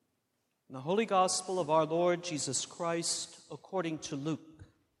In the Holy Gospel of our Lord Jesus Christ, according to Luke.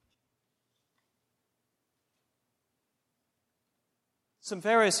 Some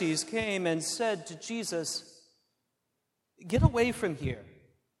Pharisees came and said to Jesus, "Get away from here,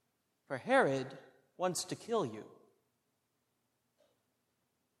 for Herod wants to kill you."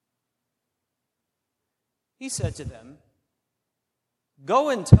 He said to them, "Go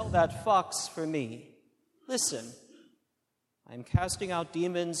and tell that fox for me, 'Listen, I am casting out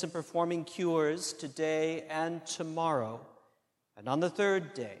demons and performing cures today and tomorrow, and on the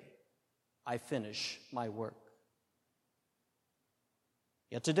third day I finish my work.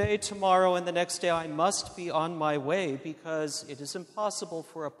 Yet today, tomorrow, and the next day I must be on my way, because it is impossible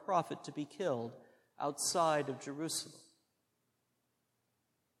for a prophet to be killed outside of Jerusalem.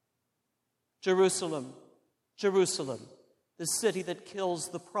 Jerusalem, Jerusalem, the city that kills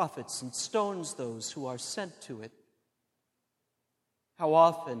the prophets and stones those who are sent to it. How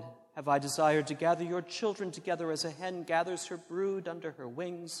often have I desired to gather your children together as a hen gathers her brood under her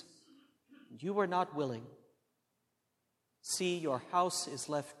wings, and you were not willing. See, your house is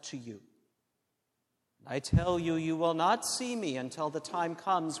left to you. I tell you, you will not see me until the time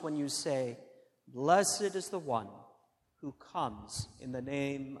comes when you say, 'Blessed is the one who comes in the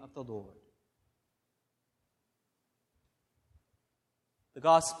name of the Lord.'" The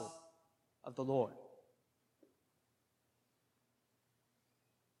Gospel of the Lord.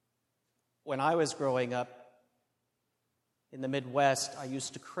 When I was growing up in the Midwest, I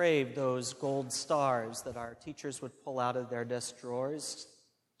used to crave those gold stars that our teachers would pull out of their desk drawers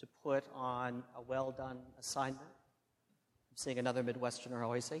to put on a well-done assignment. I'm seeing another Midwesterner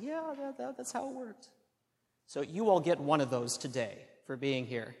always say, "Yeah, that's how it worked." So you all get one of those today for being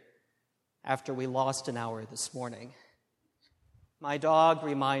here after we lost an hour this morning. My dog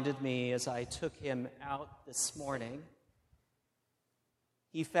reminded me as I took him out this morning,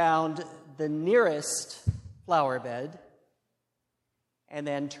 he found the nearest flower bed and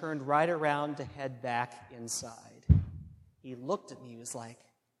then turned right around to head back inside. He looked at me, he was like,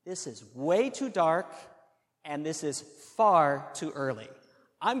 "This is way too dark and this is far too early.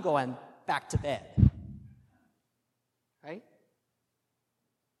 I'm going back to bed." Right?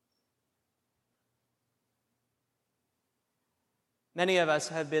 Many of us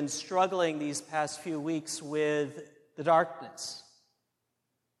have been struggling these past few weeks with the darkness.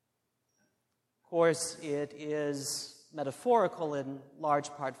 Of course, it is metaphorical in large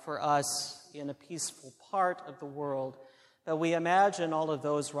part for us in a peaceful part of the world, but we imagine all of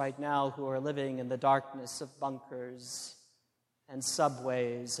those right now who are living in the darkness of bunkers and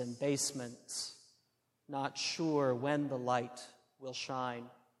subways and basements, not sure when the light will shine. I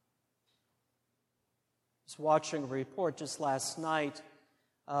was watching a report just last night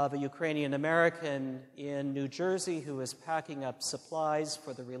of a Ukrainian American in New Jersey who is packing up supplies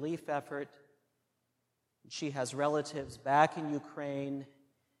for the relief effort. She has relatives back in Ukraine.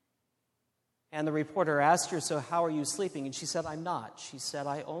 And the reporter asked her, "So how are you sleeping?" And she said, "I'm not." She said,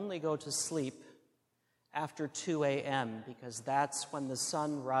 "I only go to sleep after 2 a.m. because that's when the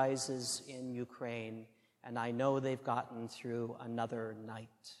sun rises in Ukraine, and I know they've gotten through another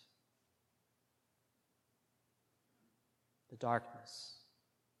night." The darkness.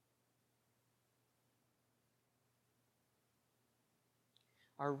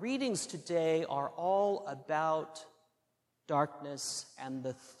 Our readings today are all about darkness and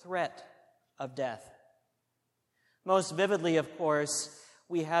the threat of death. Most vividly, of course,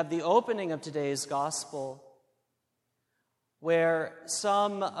 we have the opening of today's gospel, where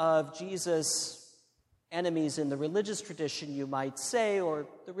some of Jesus' enemies in the religious tradition, you might say, or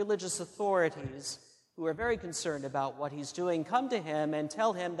the religious authorities, who are very concerned about what he's doing, come to him and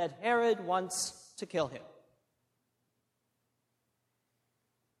tell him that Herod wants to kill him.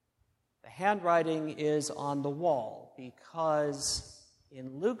 The handwriting is on the wall because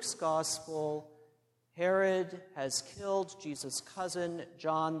in Luke's gospel, Herod has killed Jesus' cousin,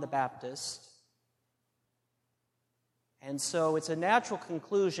 John the Baptist. And so it's a natural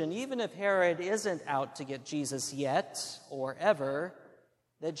conclusion, even if Herod isn't out to get Jesus yet or ever,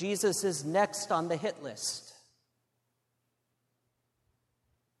 that Jesus is next on the hit list.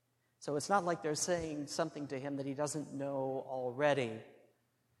 So it's not like they're saying something to him that he doesn't know already.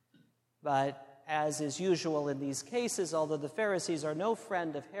 But as is usual in these cases, although the Pharisees are no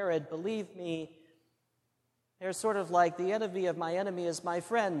friend of Herod, believe me, they're sort of like the enemy of my enemy is my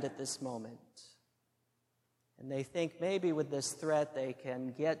friend at this moment. And they think maybe with this threat they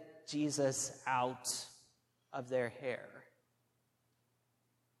can get Jesus out of their hair.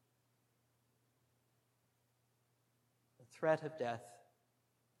 The threat of death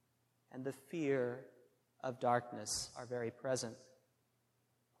and the fear of darkness are very present.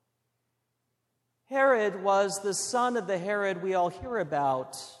 Herod was the son of the Herod we all hear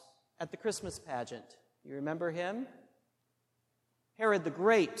about at the Christmas pageant. You remember him? Herod the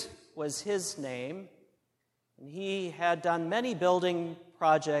Great was his name, and he had done many building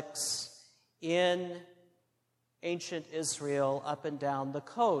projects in ancient Israel up and down the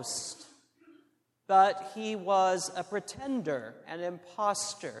coast. But he was a pretender, an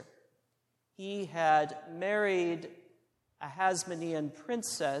impostor. He had married a Hasmonean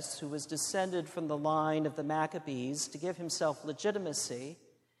princess who was descended from the line of the Maccabees to give himself legitimacy.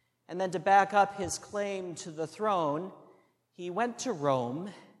 And then to back up his claim to the throne, he went to Rome,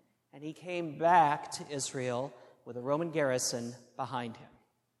 and he came back to Israel with a Roman garrison behind him.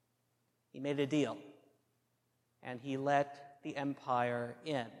 He made a deal, and he let the empire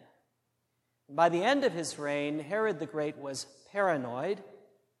in. By the end of his reign, Herod the Great was paranoid,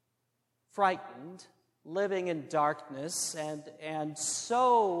 frightened, living in darkness, and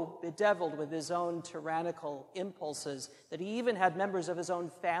so bedeviled with his own tyrannical impulses that he even had members of his own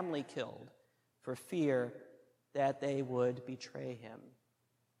family killed for fear that they would betray him.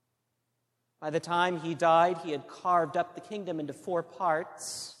 By the time he died, he had carved up the kingdom into 4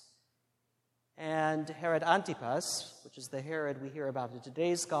 parts, and Herod Antipas, which is the Herod we hear about in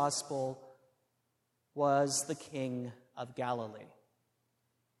today's gospel, was the king of Galilee.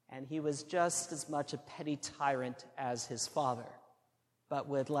 And he was just as much a petty tyrant as his father, but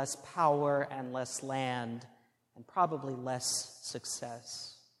with less power and less land and probably less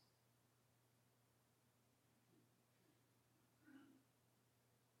success.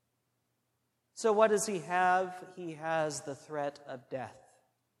 So what does he have? He has the threat of death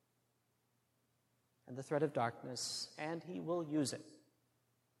and the threat of darkness, and he will use it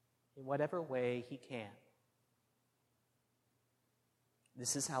in whatever way he can.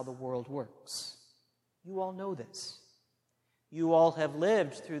 This is how the world works. You all know this. You all have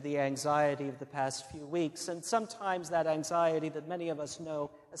lived through the anxiety of the past few weeks, and sometimes that anxiety that many of us know,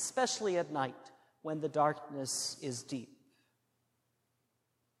 especially at night when the darkness is deep.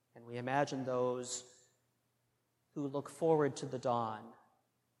 And we imagine those who look forward to the dawn,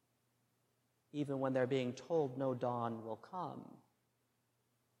 even when they're being told no dawn will come.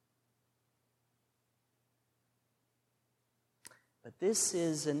 But this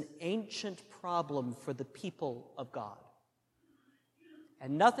is an ancient problem for the people of God.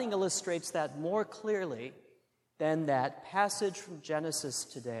 And nothing illustrates that more clearly than that passage from Genesis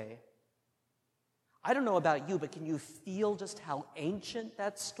today. I don't know about you, but can you feel just how ancient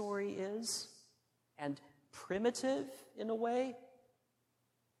that story is? And primitive in a way?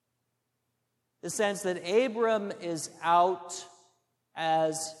 The sense that Abram is out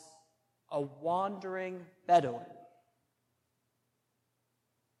as a wandering Bedouin.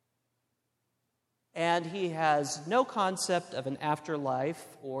 And he has no concept of an afterlife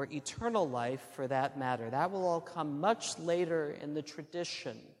or eternal life for that matter. That will all come much later in the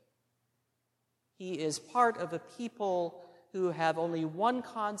tradition. He is part of a people who have only one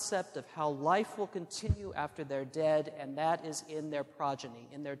concept of how life will continue after they're dead, and that is in their progeny,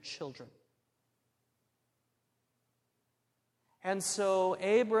 in their children. And so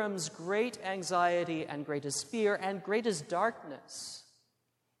Abram's great anxiety and greatest fear and greatest darkness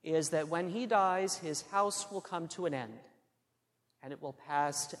is that when he dies, his house will come to an end, and it will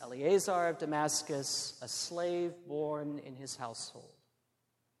pass to Eleazar of Damascus, a slave born in his household.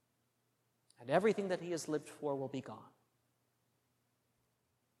 And everything that he has lived for will be gone.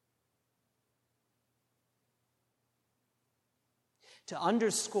 To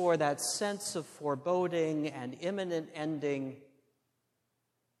underscore that sense of foreboding and imminent ending,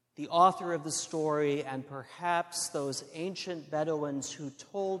 the author of the story, and perhaps those ancient Bedouins who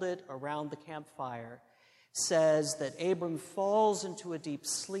told it around the campfire, says that Abram falls into a deep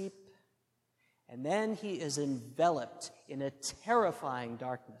sleep, and then he is enveloped in a terrifying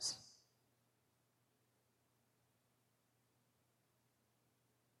darkness.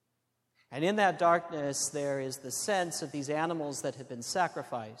 And in that darkness, there is the sense of these animals that have been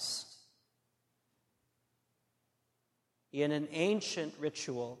sacrificed in an ancient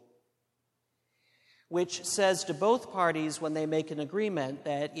ritual which says to both parties when they make an agreement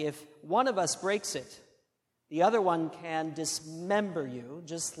that if one of us breaks it, the other one can dismember you,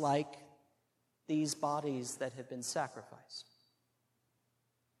 just like these bodies that have been sacrificed.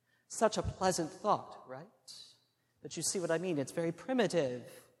 Such a pleasant thought, right? But you see what I mean? It's very primitive,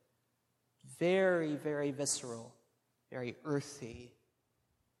 very, very visceral, very earthy.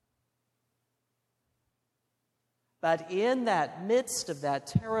 But in that midst of that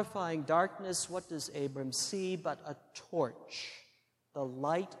terrifying darkness, what does Abram see but a torch, the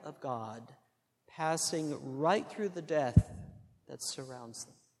light of God, passing right through the death that surrounds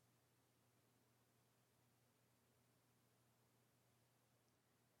them?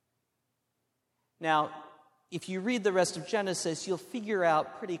 Now, if you read the rest of Genesis, you'll figure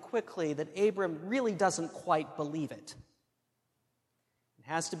out pretty quickly that Abram really doesn't quite believe it. He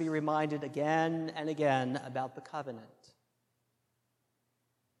has to be reminded again and again about the covenant.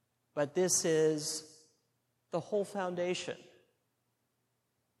 But this is the whole foundation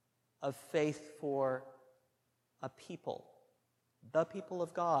of faith for a people, the people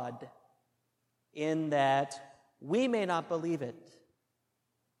of God, in that we may not believe it,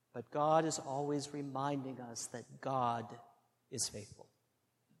 but God is always reminding us that God is faithful.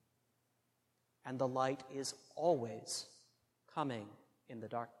 And the light is always coming in the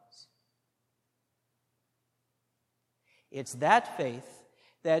darkness. It's that faith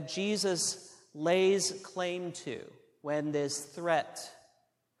that Jesus lays claim to when this threat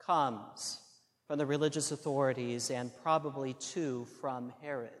comes from the religious authorities and probably too from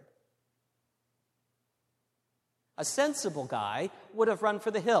Herod. A sensible guy would have run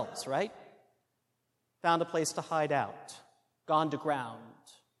for the hills, right? Found a place to hide out, gone to ground,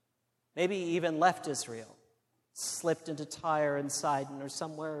 maybe even left Israel, slipped into Tyre and Sidon or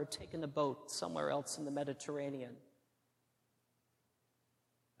somewhere, or taken a boat somewhere else in the Mediterranean.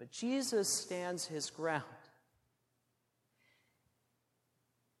 But Jesus stands his ground.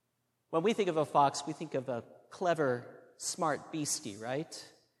 When we think of a fox, we think of a clever, smart beastie, right?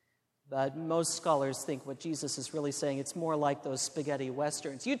 But most scholars think what Jesus is really saying, it's more like those spaghetti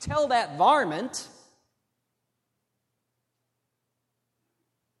westerns. You tell that varmint.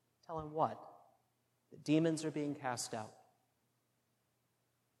 Tell him what? That demons are being cast out.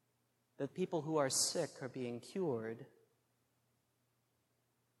 That people who are sick are being cured.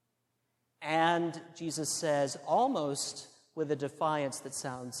 And Jesus says, almost with a defiance that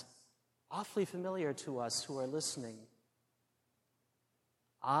sounds awfully familiar to us who are listening,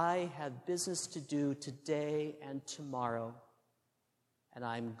 I have business to do today and tomorrow, and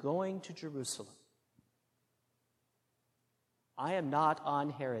I'm going to Jerusalem. I am not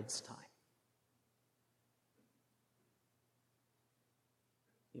on Herod's time.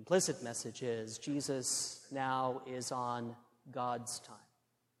 The implicit message is Jesus now is on God's time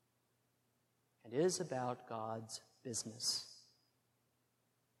and is about God's business.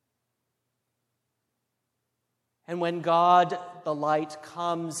 And when God, the light,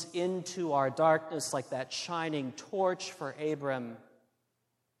 comes into our darkness like that shining torch for Abram,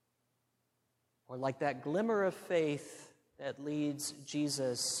 or like that glimmer of faith that leads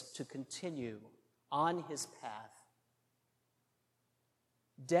Jesus to continue on his path,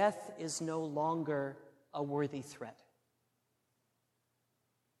 death is no longer a worthy threat.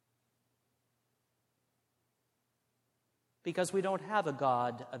 Because we don't have a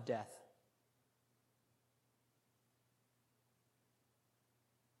God of death.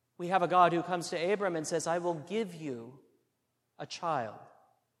 We have a God who comes to Abram and says, I will give you a child.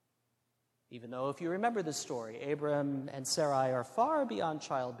 Even though, if you remember the story, Abram and Sarai are far beyond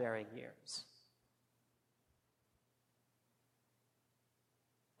childbearing years.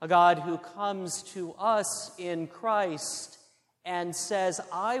 A God who comes to us in Christ and says,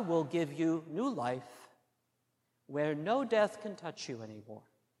 I will give you new life where no death can touch you anymore.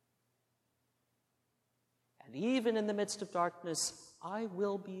 And even in the midst of darkness, I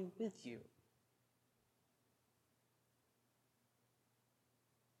will be with you.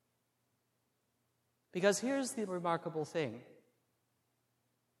 Because here's the remarkable thing.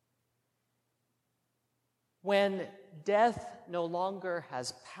 When death no longer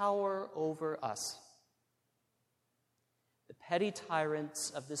has power over us, the petty tyrants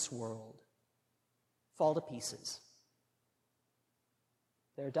of this world fall to pieces.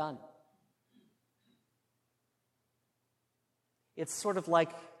 They're done. It's sort of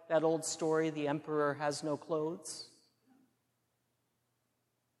like that old story, the emperor has no clothes.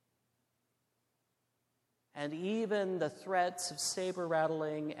 And even the threats of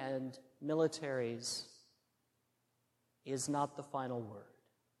saber-rattling and militaries is not the final word.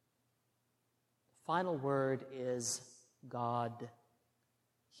 The final word is God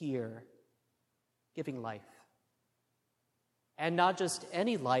here giving life. And not just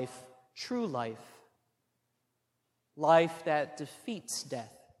any life, true life. Life that defeats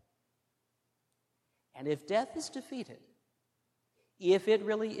death. And if death is defeated, if it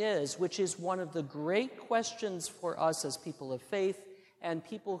really is, which is one of the great questions for us as people of faith and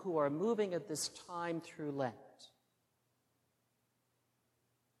people who are moving at this time through Lent,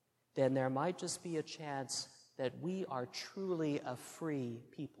 then there might just be a chance that we are truly a free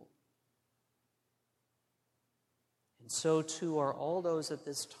people. And so too are all those at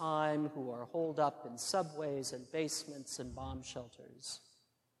this time who are holed up in subways and basements and bomb shelters.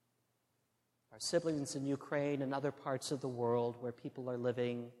 Our siblings in Ukraine and other parts of the world where people are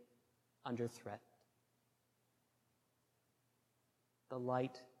living under threat. The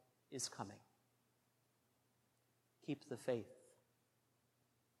light is coming. Keep the faith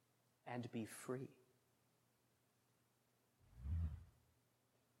and be free.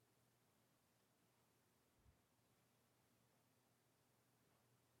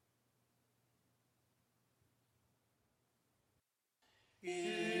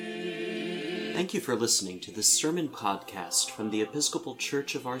 Thank you for listening to this sermon podcast from the Episcopal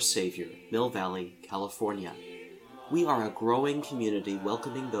Church of Our Savior, Mill Valley, California. We are a growing community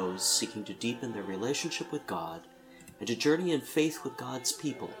welcoming those seeking to deepen their relationship with God and to journey in faith with God's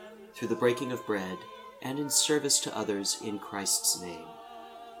people through the breaking of bread and in service to others in Christ's name.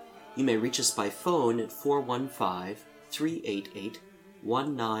 You may reach us by phone at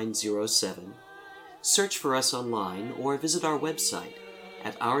 415-388-1907, search for us online, or visit our website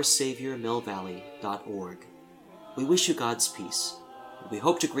at oursaviormillvalley.org. We wish you God's peace, and we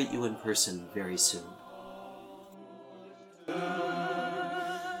hope to greet you in person very soon.